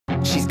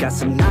got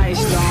some nice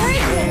long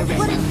hair, and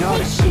you know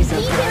that she's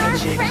a bad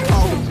chick.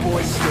 All the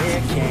boys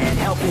stare, can't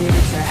help it,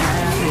 it's a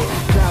habit.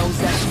 Clothes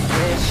that she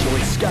wears,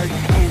 short skirt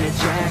and a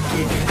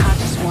jacket. I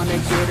just wanna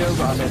get her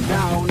all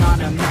alone on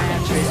a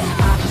mattress.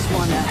 I just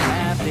wanna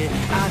have it.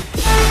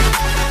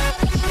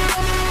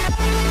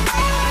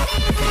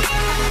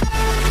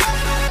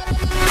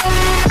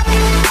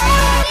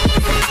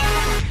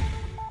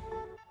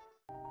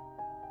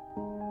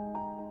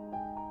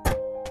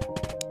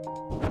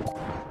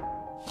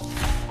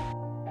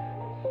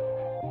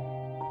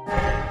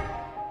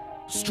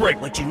 Straight.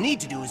 What you need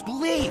to do is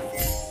believe.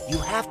 You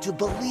have to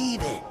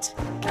believe it.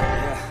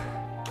 Yeah.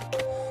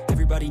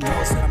 Everybody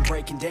knows that I'm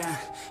breaking down.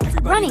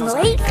 Everybody Running knows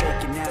late? I'm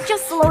faking now.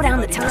 Just slow down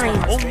the Everybody knows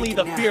time. I'm Only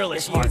the faking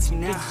fearless now. heart Yeah, she hates me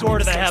can now. soar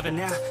to the I'm heaven.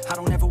 now. I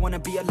don't ever wanna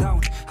be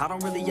alone. I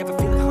don't really ever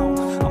feel at home.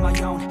 On my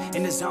own,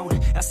 in the zone.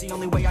 That's the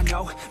only way I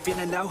know.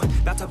 Feeling low,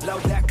 about to blow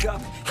back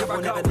up. Here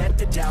I never let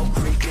the doubt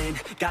creep in.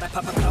 Gotta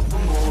pop a couple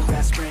more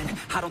aspirin.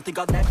 I don't think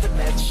I'll ever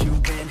let you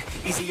in.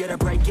 Easier to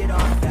break it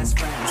off best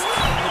friends. I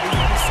don't really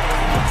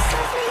understand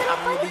myself. I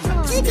don't really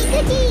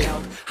understand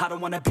myself. I don't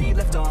wanna be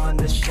left on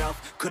the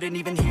shelf. Couldn't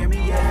even hear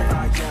me if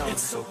I yelled.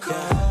 It's so cold.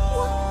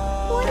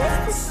 What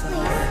is this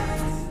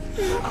place?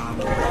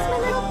 Because my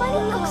little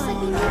buddy looks like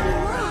he may be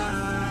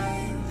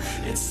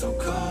lost. It's so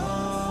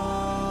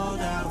cold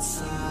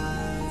outside.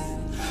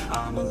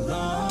 I'm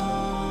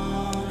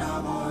alone,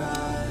 I'm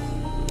alright.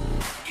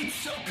 It's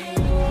so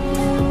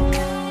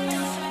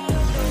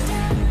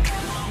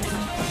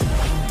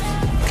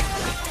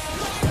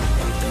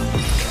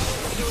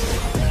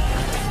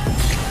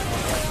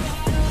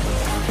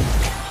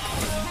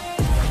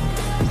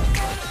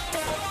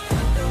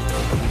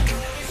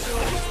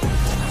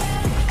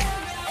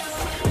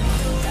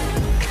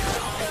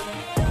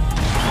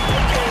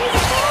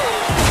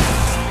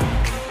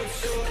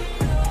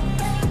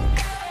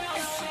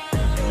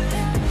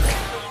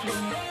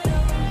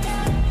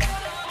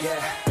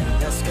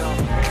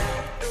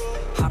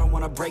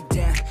break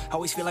down.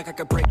 Always feel like I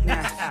could break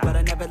now, but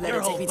I never let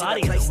it take me to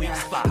that place now.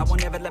 I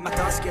won't ever let my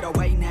thoughts get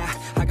away now.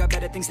 I got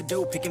better things to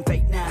do, picking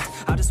fate now.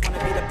 I just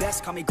wanna be the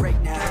best, call me great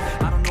now.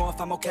 I don't know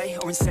if I'm okay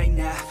or insane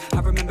now.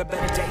 I remember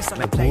better days on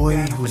the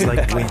playground. Who's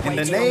like wind. In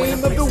the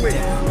name of the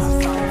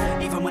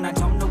wind. Even when I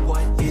don't know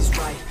what is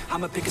right,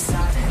 I'ma pick a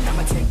side and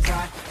I'ma take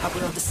pride. I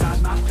will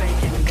decide my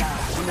fate and die.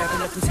 Will never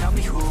let them tell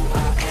me who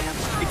I am.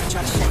 If you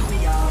try to shake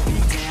me, I'll be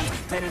damned.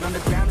 Planet on the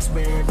ground is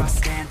where I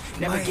stand.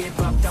 Never give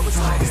up, that was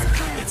always the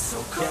plan. It's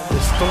so cold. The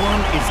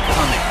storm is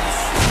coming.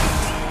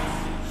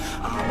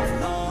 I'm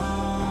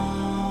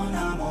alone,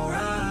 I'm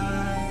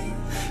alright.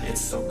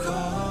 It's so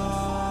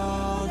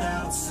cold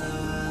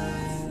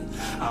outside.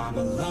 I'm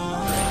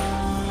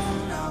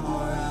alone, I'm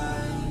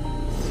alright.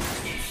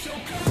 It's so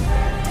cold.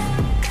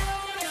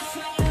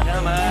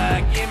 Come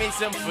on, give me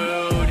some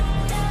food.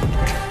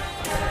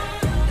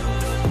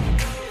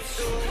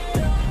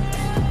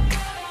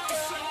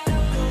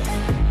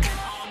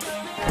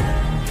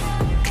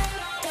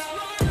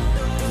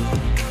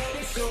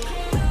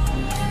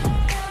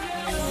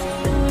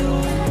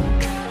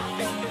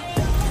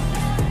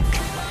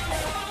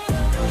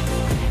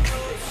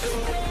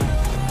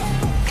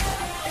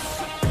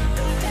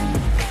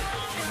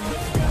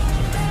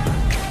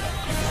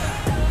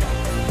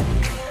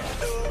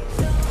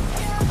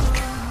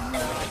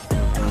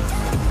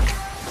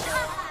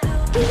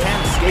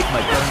 Can't escape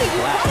my burning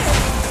glass.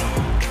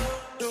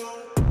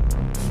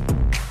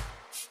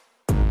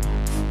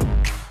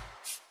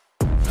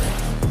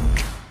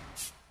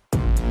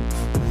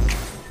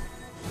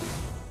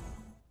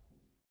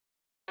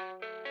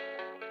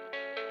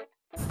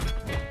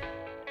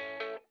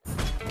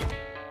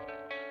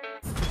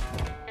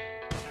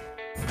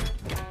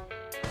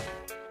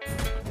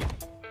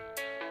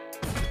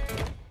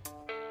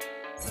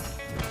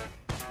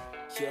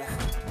 Yeah,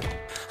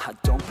 I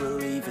don't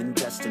believe in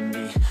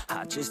destiny.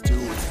 I just do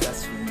what's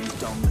best for me.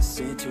 Don't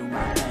listen to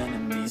my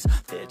enemies.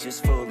 They're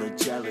just full of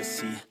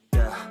jealousy.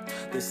 Yeah,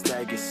 this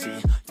legacy.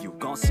 You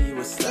gon' see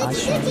what's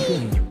left of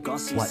me. You gon'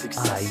 see what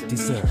success I in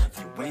deserve. me.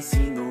 You ain't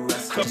seen the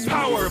rest. The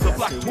power of the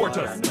Black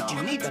Tortoise. What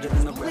you need to do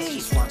is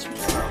believe. Watch me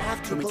grow.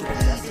 Put me to the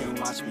test and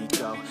watch me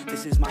go.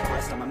 This is my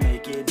quest, I'ma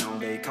make it known.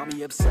 They call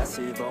me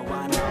obsessive, oh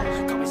I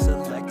know. Call me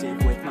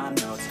selective with my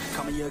notes.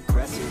 Call me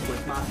aggressive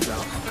with my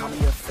flow. Call me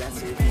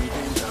offensive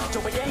even though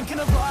Joey ain't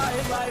gonna lie,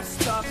 life's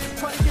tough.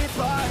 Try to get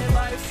by,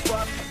 life's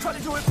rough. Try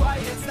to do it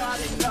right, it's not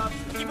enough.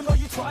 Even though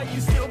you try,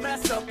 you still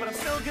mess up. But I'm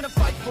still gonna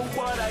fight for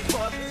what I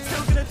love.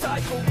 Still gonna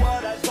die for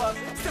what I love.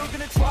 Still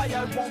gonna try,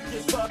 I won't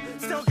give up.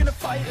 Still gonna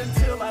fight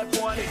until I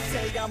won. They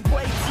say I'm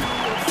way too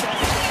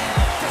obsessed.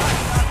 Got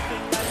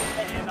nothing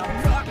left and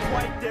I'm not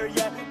quite there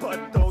yet.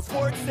 But those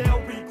words they'll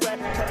regret.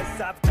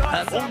 Cause I've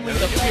got Only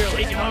the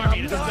fearless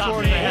army to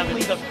stop me.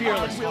 Only the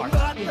fearless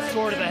heart can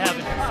soar to the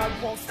heavens. I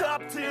won't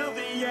stop till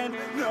the end,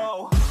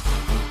 no.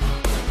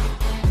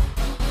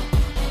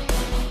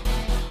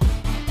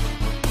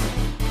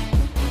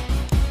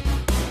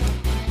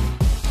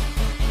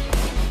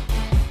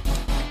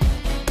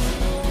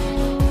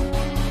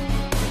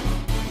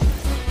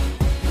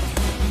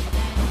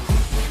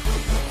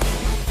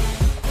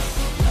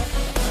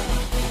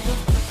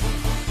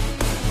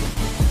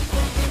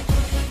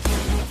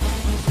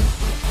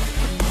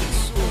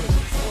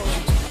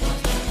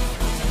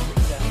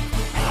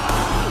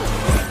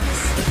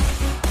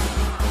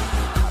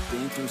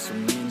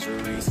 from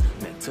injuries,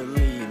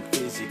 mentally and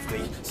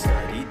physically.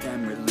 Study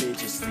them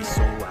religiously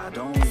so I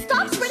don't repeat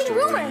Stop spreading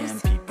history. rumors.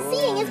 And people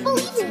Seeing is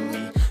believing.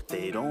 me,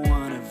 they don't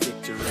want a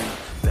victory.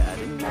 Bad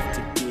enough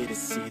to get a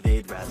C,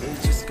 they'd rather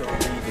just go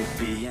leave it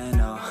be.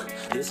 And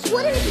this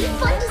Wouldn't it be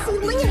fun to see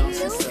Ling and you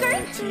thirsty,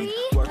 thirsty?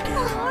 working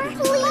hard and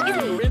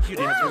Please.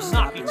 Impudent will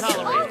not be Look at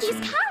all tolerated.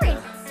 these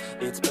carrots.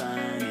 it's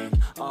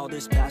burning, all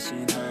this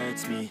passion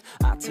hurts me.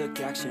 I took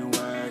action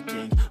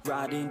working,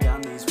 writing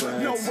down these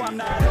words. No, I'm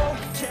not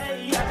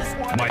okay, I just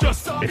want Michael,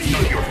 it's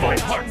not your fault.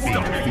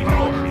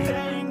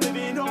 thing,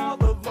 living all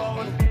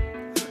alone.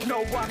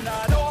 No, I'm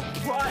not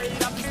alright,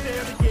 I'm just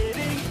barely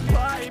getting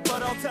by.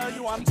 But I'll tell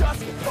you I'm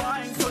just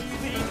fine, so you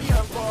leave me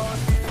alone.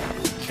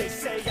 They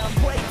say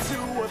I'm way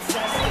too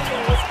obsessed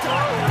with what's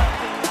going on,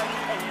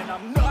 and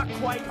I'm not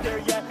quite there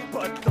yet.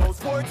 But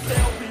those words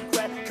they'll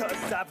regret,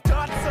 cause I've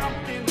got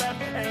something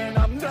left, and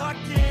I'm not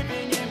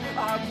giving in.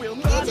 I will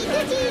not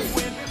let this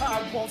win,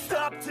 I won't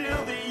stop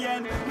till the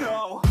end,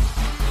 no.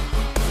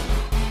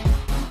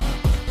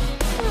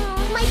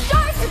 My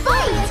dark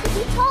fight could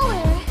be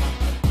taller.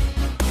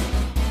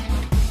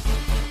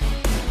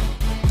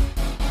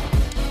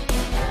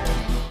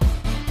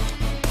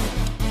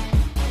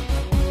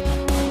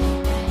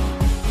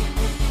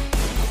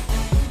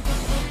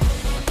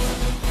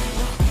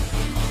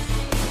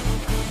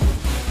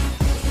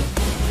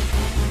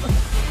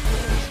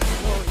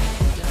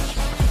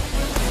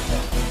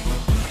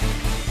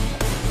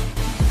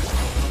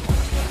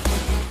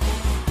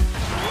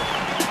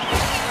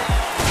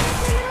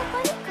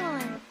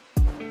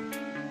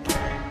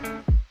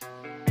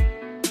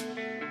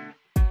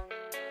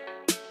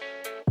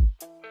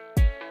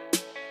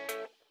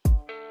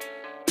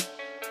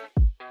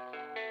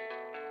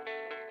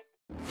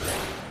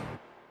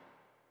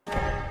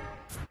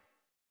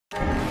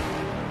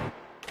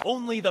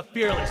 Only the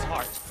fearless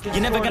heart. You're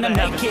never gonna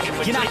make it,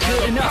 you're not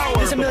good enough.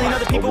 There's a million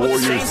other people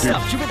with the same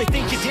stuff. You really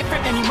think you're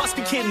different? Man, you must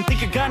be kidding.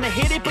 Think you're gonna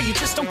hit it, but you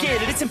just don't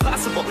get it. It's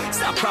impossible, it's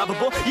not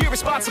probable, you're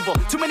irresponsible.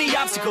 Too many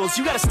obstacles,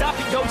 you gotta stop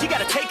it, yo. You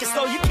gotta take it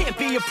slow, you can't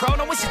be a pro,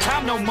 don't waste your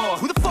time no more.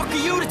 Who the fuck are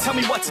you to tell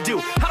me what to do?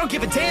 I don't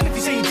give a damn if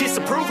you say you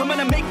disapprove. I'm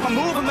gonna make my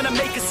move, I'm gonna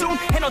make it soon.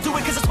 And I'll do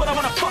it cause it's what I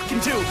wanna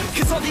fucking do.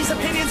 Cause all these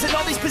opinions and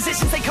all these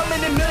positions, they come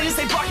in millions,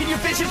 they block in your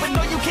vision. But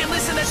no, you can't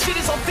listen, that shit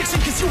is all fiction.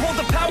 Cause you hold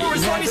the power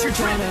as long as you're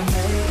driven.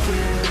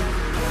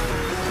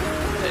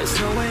 There's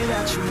no way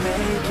that you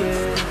make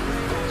it,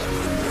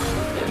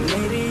 and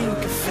maybe you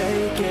can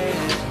fake it,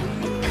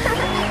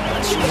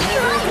 but you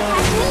never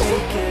gonna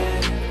make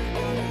it.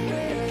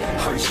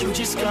 Aren't you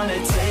just gonna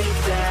take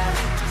that?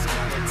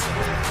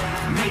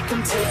 Make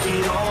them take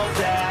it all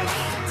back.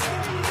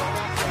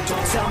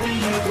 Don't tell me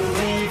you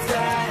believe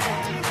that.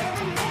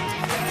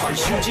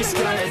 Aren't you just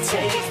gonna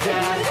take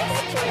that?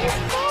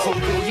 Or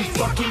will you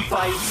fucking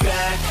fight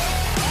back?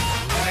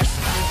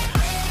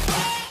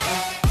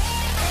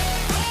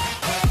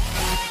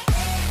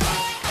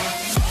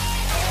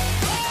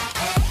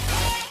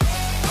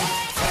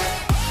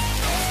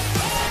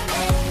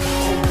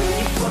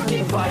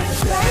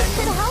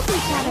 Learn to help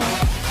each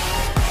other.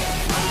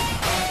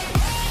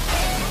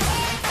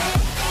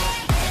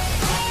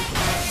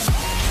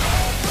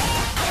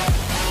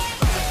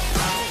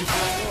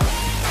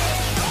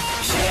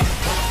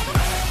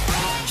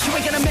 You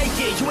ain't gonna make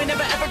it, you ain't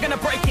never ever gonna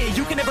break it.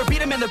 You can never beat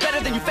them and they're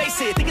better than you face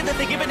it. Thinking that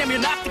they give a damn, you're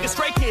not, think a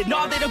straight kid.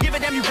 No, they don't give a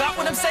damn, you got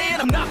what I'm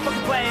saying? I'm not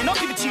fucking playing, I'll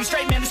give it to you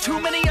straight, man. There's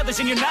too many others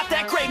and you're not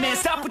that great, man.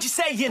 Stop what you're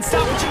saying,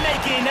 stop what you're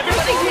making.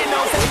 Everybody here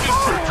knows that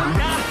you're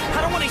nah, I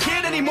don't wanna hear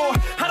it anymore,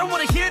 I don't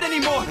wanna hear it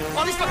anymore.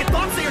 All these fucking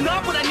thoughts, they are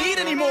not what I need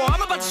anymore.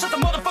 I'm about to shut the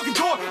motherfucking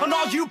door on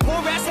all you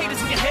poor ass haters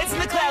with your heads in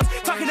the clouds,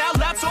 talking out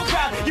loud so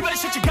proud. You better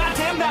shut your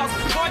goddamn mouth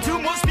before I do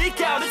more speak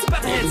out. It's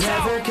about to head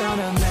south. Never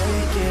gonna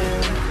make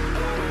it.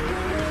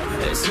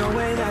 There's no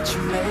way that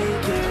you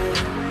make it.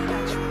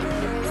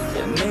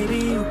 And maybe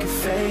you can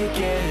fake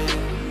it,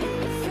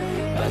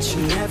 but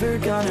you're never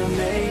gonna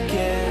make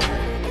it.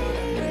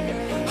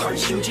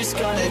 Aren't you just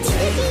gonna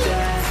take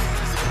that?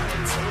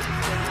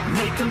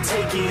 Make them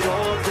take it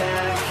all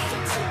back.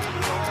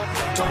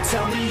 Don't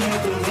tell me you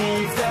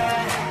believe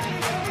that.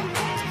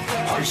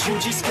 Aren't you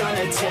just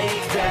gonna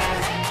take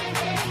that?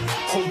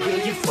 Or will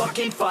you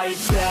fucking fight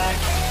back?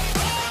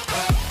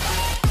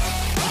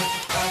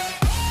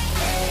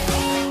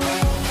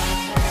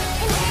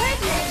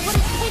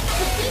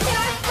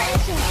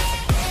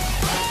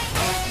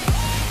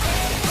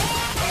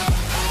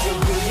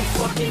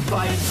 Fucking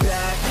fight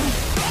back.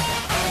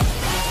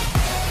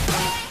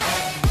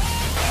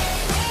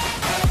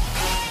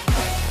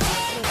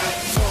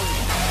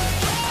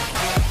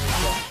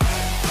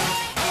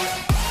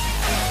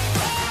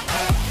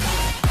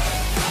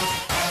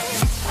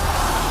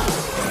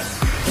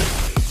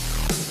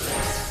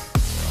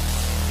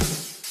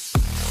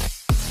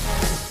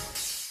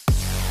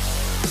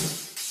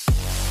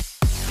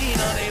 Being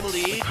unable to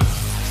eat.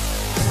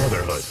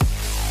 Brotherhood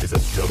is a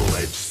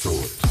double-edged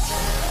sword.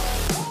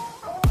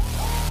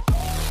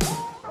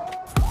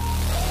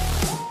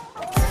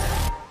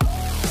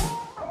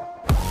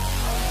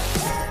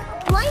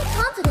 Blind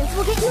confidence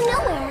will get you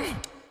nowhere.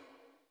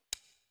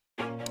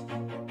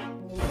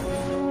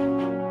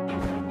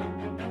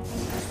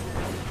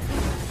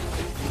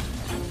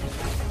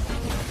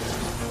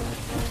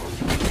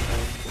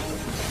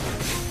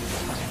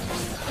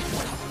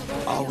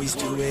 always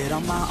do it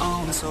on my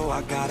own, so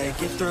I gotta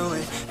get through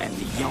it. And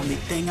the only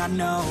thing I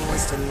know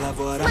is to love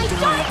what I'm doing.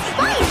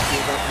 Never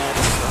give up,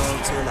 never slow,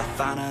 till I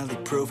finally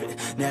prove it.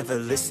 Never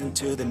listen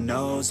to the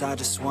no's, I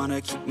just wanna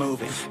keep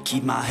moving.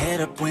 Keep my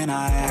head up when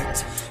I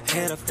act,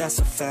 head up, that's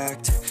a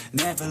fact.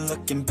 Never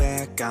looking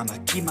back, I'ma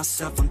keep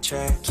myself on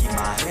track. Keep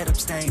my head up,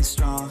 staying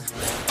strong,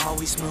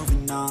 always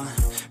moving on.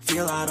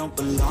 Feel I don't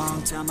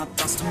belong, tell my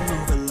thoughts to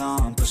move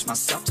along. Push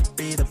myself to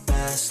be the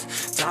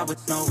best, die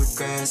with no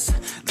regrets.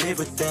 Live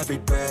with every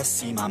breath,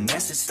 see my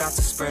message start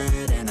to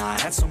spread. And I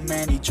had so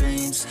many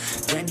dreams,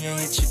 then you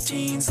hit your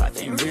teens. Life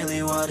ain't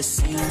really what it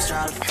seems,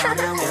 try to find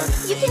out what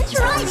it You can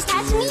try to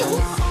catch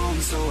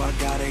me. So I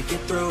gotta get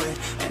through it.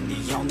 And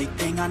the only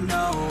thing I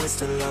know is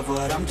to love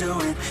what I'm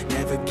doing.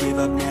 Never give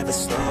up, never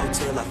slow,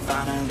 till I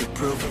finally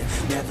prove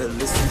it. Never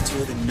listen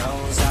to the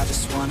no's, I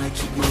just wanna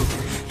keep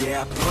moving.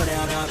 Yeah, I put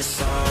out all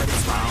this art,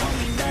 it's my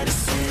only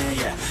medicine.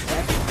 Yeah,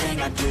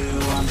 everything I do,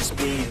 I'm just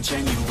being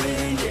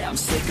genuine. Yeah, I'm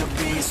sick of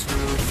being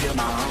screwed, feel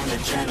my own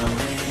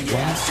adrenaline.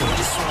 Yeah, so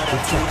just what I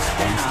do,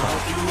 and I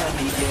hope you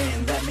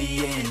let me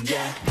in,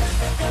 yeah.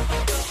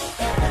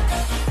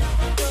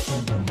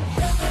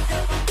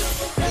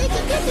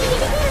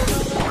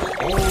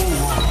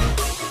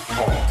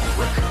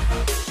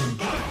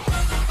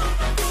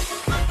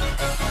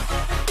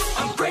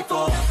 I'm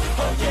grateful,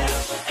 oh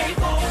yeah,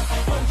 able,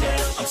 oh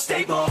yeah, I'm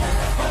stable,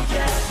 oh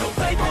yeah, no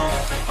label,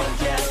 oh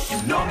yeah, you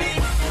know me,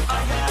 I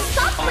have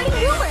Stop spreading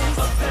rumors!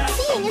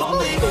 Seeing is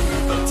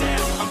believing! but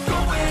damn, I'm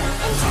going.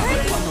 What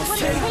it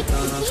takes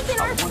to deepen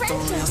I our want the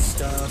real friendship.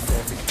 stuff,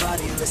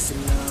 everybody listen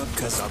up,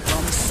 cause I'll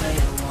only say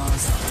it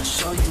once. I'll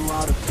show you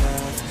all the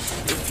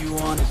path, if you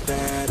want it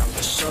bad, I'm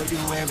gonna show you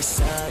where it's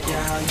at,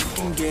 yeah, how you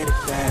can get it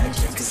back,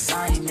 yeah, cause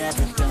I ain't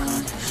never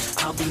done,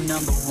 I'll be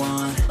number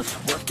one,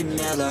 working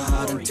hella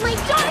hard until My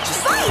I dog's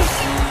just fight!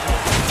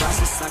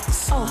 process like the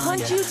sun, I'll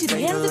hunt you to the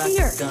fatal ends of like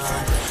the a earth.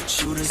 gun.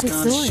 Shooters This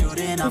gonna sword shoot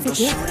and I'm is a gonna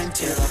shoot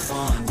gift. until I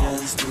fall, yeah,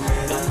 let's do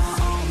it on my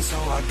own, so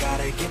I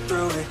gotta get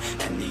through it.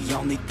 And the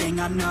only thing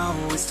I know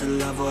is to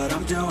love what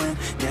I'm doing.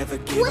 Never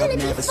give Wouldn't up, it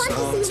be never fun to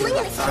slow, see till Ling I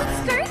in a cute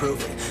finally skirt?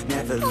 prove it.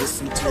 Never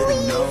listen to please.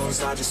 the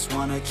no's, I just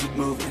wanna keep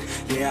moving.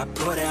 Yeah, I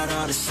put out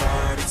all this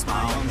art, it's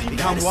my only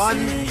Become medicine, one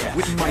yeah.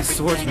 with my Everything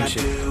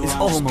swordsmanship I do, is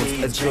I'm almost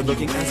just as being good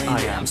looking as genuine,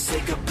 I yeah. am. I'm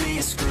sick of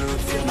being screwed,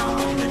 feel my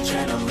own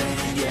adrenaline.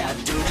 Yeah, I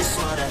do just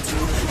what I do,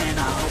 and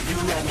I hope you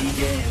let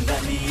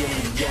me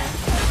in, yeah.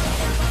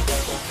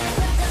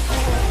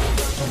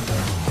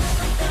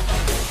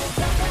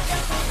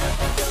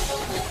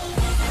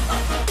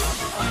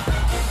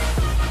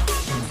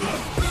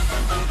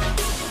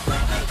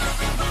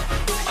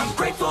 I'm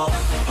grateful,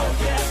 oh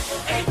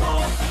yeah,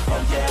 able,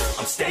 oh yeah,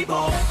 I'm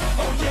stable,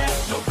 oh yeah,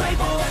 no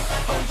label,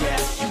 oh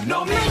yeah, you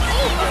know me.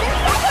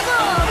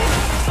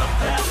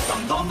 Sometimes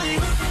I'm lonely,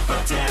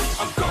 but damn,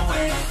 I'm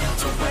going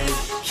to win,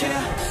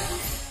 yeah.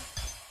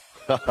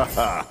 Ha ha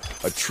ha!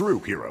 A true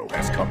hero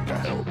has come to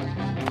help.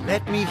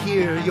 Let me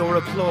hear your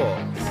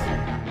applause.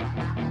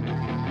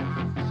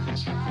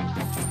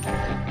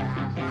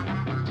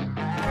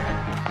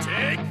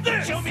 Take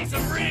this! Show me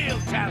some real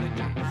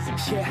challenges.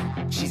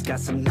 Yeah, she's got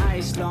some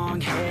nice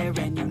long hair,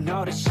 and you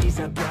know that she's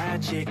a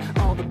bad chick.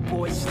 All the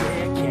boys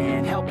stare,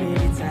 can't help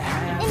it, it's a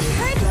habit.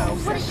 Encourage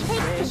Clothes what that it she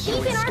takes wears, to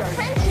deepen short our skirt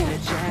friendship. and a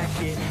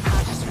jacket.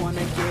 I just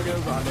wanna get her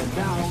all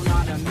alone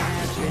on a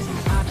mattress.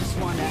 I just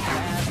wanna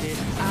have it,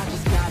 I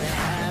just gotta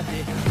have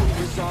it.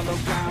 Movers all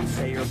around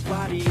say her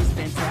body is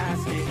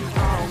fantastic.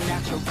 All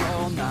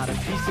natural, not a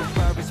piece of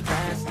fur is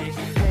plastic.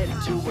 Head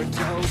to her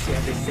toes, yeah,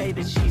 they say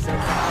that she's a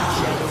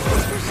lie. Yeah, the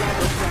whispers of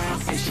her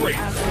friends say she Strength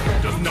has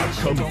a does not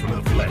come from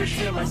the flesh,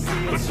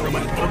 but from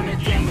an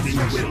unyielding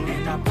will.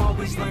 and I've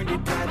always learned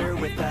it better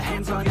with a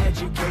hands-on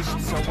education.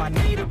 So I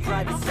need a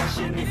private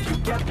session if you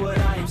get what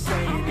I am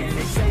saying. And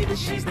they say that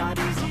she's not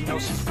easy, no,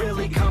 she's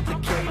really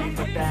complicated,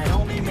 but that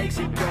only makes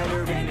it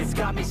better, and it's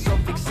got me so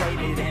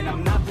fixated. And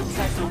I'm not the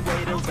type to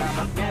wait around,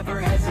 I've never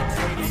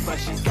hesitated, but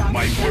she's got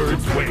My me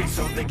words weigh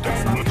so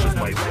as much as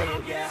my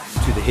will.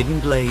 To the hidden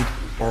blade,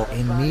 or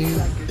in me,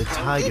 the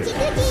tiger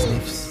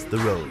sniffs the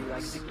rose.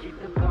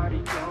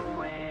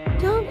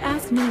 Don't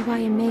ask me why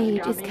a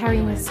maid is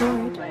carrying a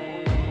sword.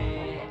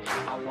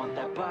 I want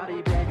that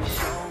body, baby,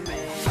 show me.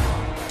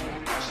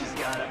 She's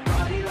got a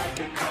body like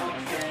a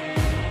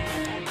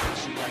cocaine.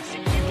 She likes to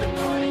keep the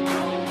party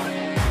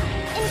going.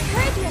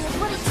 Encouragement is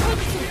what it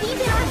takes to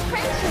deepen our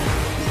friendship.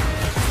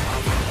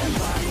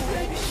 Body,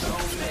 baby, show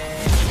me.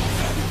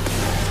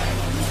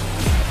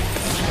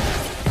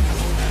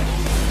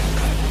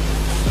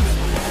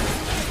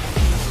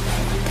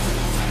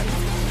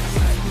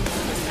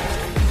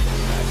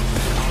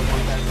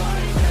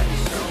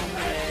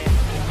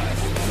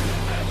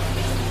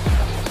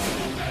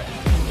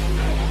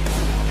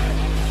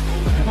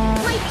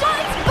 My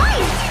dog's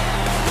bite!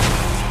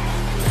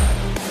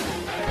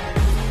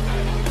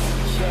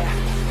 Yeah,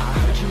 I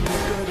heard you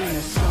look good in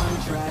a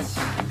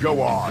sundress.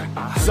 Go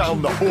on,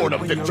 sound the horn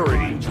of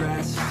victory.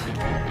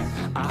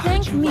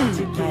 Thank me,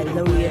 my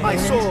lowly My opponent.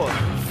 sword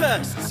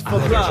thirsts for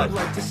Brotherhood blood.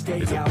 like to stay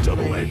is a out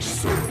double-edged late.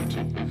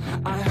 sword.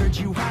 I heard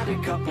you had a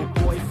couple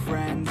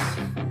boyfriends.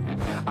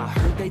 I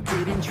heard they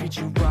didn't treat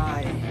you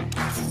right.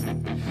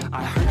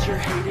 I heard you're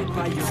hated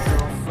by your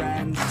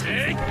girlfriends.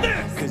 Take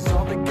this! Cause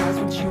all the guys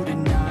want you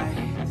tonight.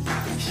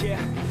 Yeah.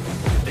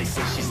 They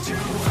say she's too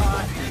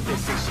hot, they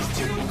say she's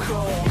too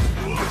cold.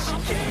 Where she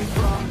came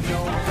from,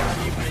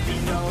 nobody really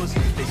knows.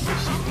 They say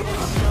she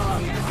looks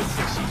young, they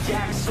say she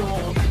acts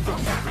old. From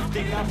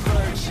everything I've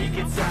heard, she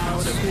gets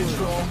out of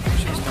control.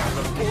 And all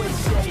the boys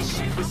say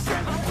she was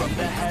sent from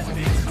the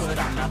heavens, but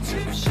I'm not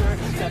too sure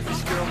that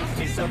this girl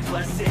is a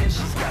blessing.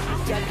 She's got the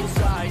devil's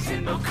eyes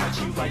and they'll cut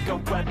you like a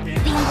weapon. The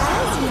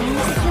environment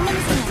is a human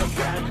Like a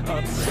design.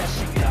 bad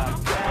obsession,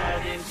 got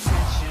bad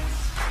intentions.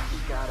 She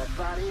got a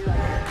body like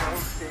a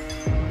coaster.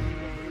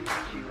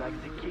 She likes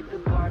to keep the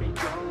party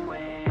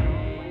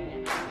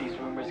going. These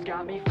rumors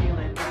got me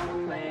feeling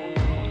lonely.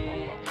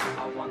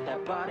 I want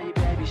that body,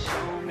 baby,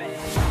 show me.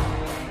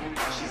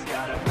 She's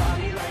got a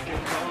body like a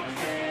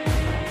coaster.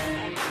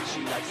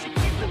 She likes to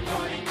keep the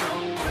party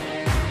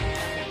going.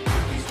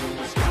 These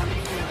rumors got me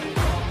feeling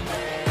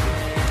lonely.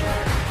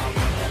 I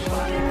want that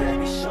body,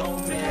 baby, show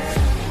me.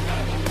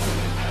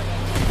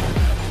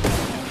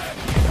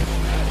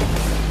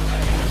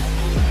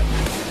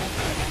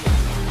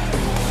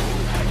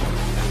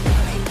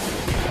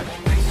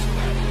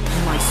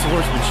 My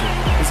swordsmanship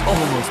is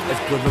almost as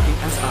good looking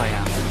as I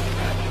am.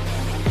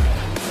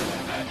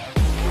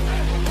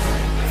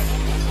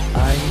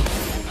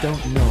 I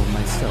don't know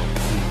myself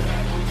either.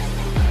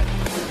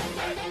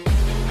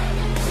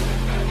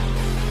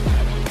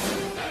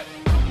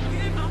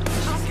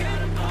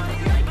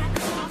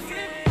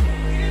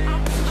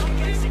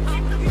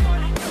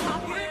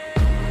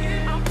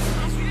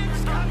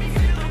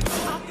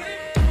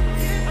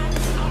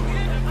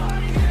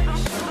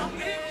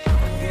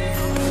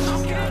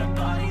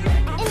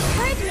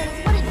 Encouragement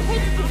is what it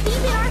takes to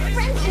deepen our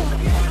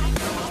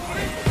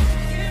friendship.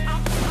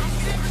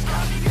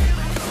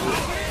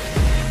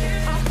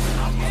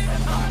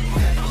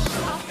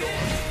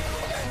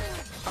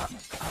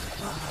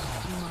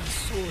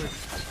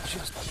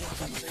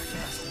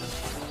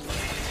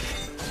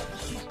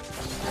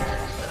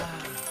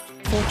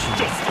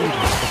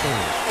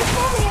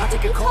 I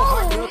take a cold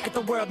hard look at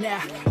the world now.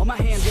 Hold my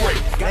hand down,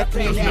 got a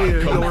plan now.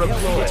 hear Hold my your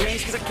health applause.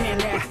 change 'cause I can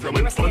now. From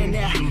Here I an stand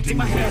now, take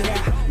my hand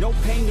now. No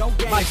pain, no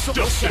gain, no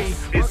justice shame.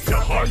 is Work to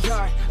hard, heart. play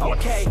hard. What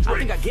Okay, I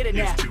think I get it strength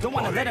now. is to Don't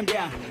wanna body. let him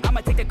down. I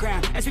might take the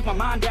ground and speak my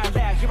mind out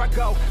loud. Here I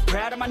go,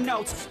 proud of my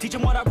notes. Teach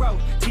them what I wrote,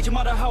 teach them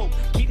all the hope.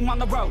 Keep them on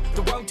the road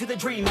to the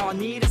dream. All I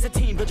need is a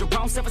team, build your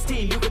own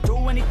self-esteem. You can do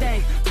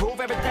anything, prove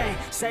everything.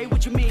 Say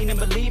what you mean and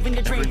believe in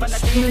your dream. Find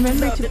that thing that you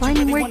Remember love, to that find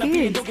you and really work wanna be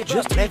good. and don't give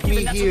Just up. let me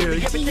Giving up to hear. Do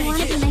you everything. want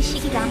to be my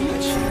shikigami?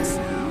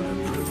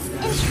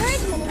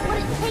 Encouragement is what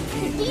it takes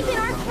to deepen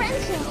our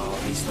friendship.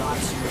 These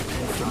thoughts you're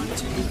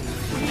confronting,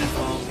 we've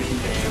all been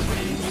there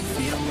when you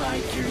feel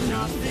like you're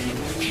nothing.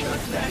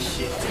 Shut that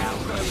shit down,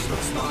 crush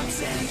those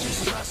thoughts and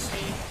just trust me.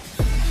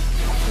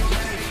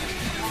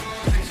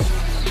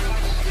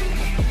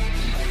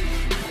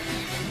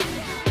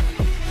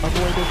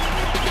 Avoid it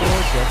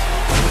or just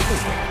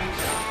avoid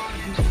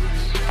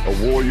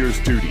it. A warrior's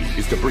duty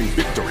is to bring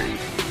victory.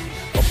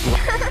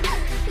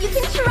 You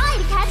can try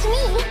to catch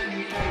me.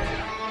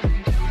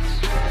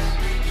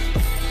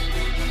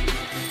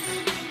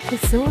 The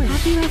sword.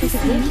 Have you ever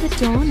seen the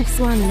dawn of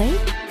Swan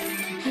Lake?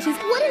 It is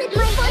Wouldn't it be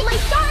fun? My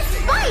thoughts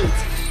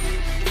fight!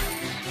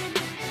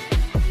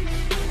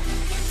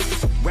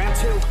 Round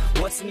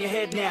two, what's in your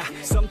head now?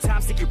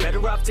 Sometimes think you're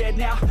better off dead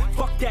now.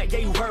 Fuck that, yeah,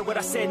 you heard what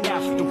I said now.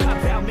 Don't cop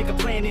out, make a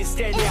plan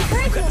instead now.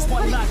 You got this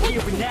one life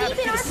here and now. To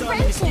feel the sun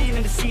in your skin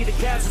and to see the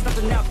clouds. There's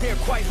nothing out there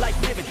quite like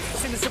living.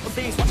 Send the simple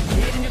things, watch a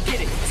kid and you'll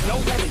get it. It's no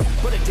limit,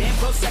 but a damn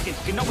close second.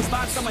 You can always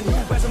find someone who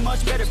has a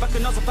much better, but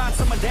can also find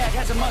someone that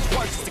has a much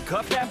worse. Just a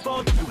cup that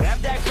full, you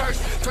have that curse.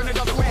 Turn it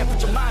all around,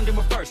 put your mind in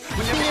reverse.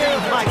 When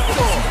everything my hurts,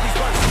 soul. listen to these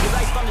words. Your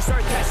life on this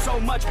earth has so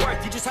much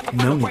worth. You just have to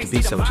find No a need brain to be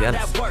state so of mind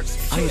jealous. that works.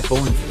 I was Cheers.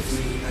 born for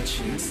this. A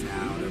chance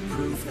now to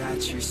prove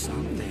that you're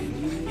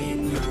something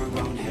in your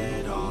own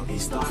head. All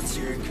these thoughts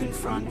you're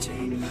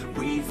confronting,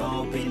 we've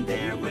all been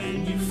there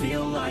when you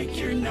feel like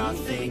you're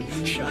nothing.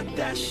 Shut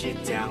that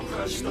shit down,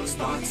 crush those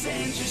thoughts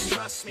and just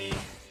trust me.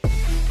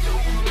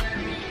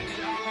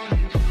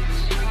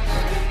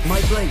 My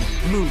blade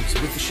moves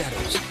with the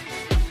shadows.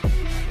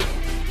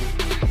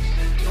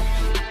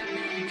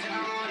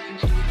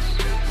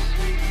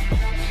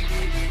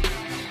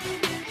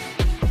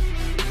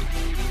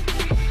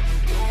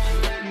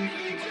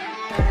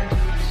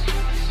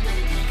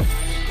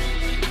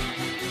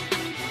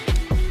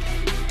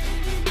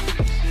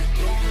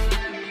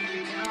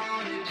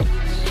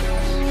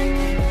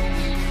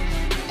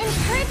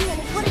 Encouragement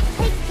is what it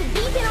takes to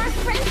deepen our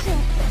friendship.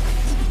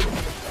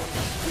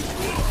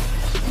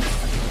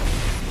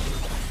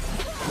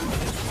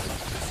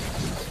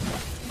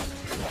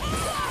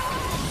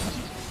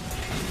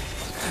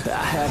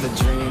 I have a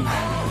dream,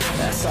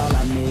 that's all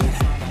I need.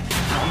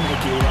 I'll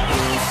make it out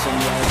here in some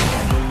way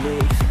I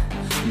believe.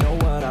 Know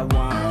what I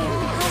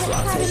want, so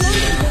I'll take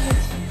it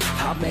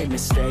on. I've made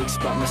mistakes,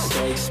 but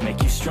mistakes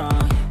make you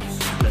strong.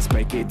 Let's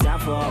break it down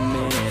for a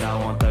minute. I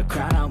want the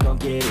crown, I'm gon'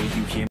 get it.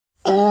 You hear me?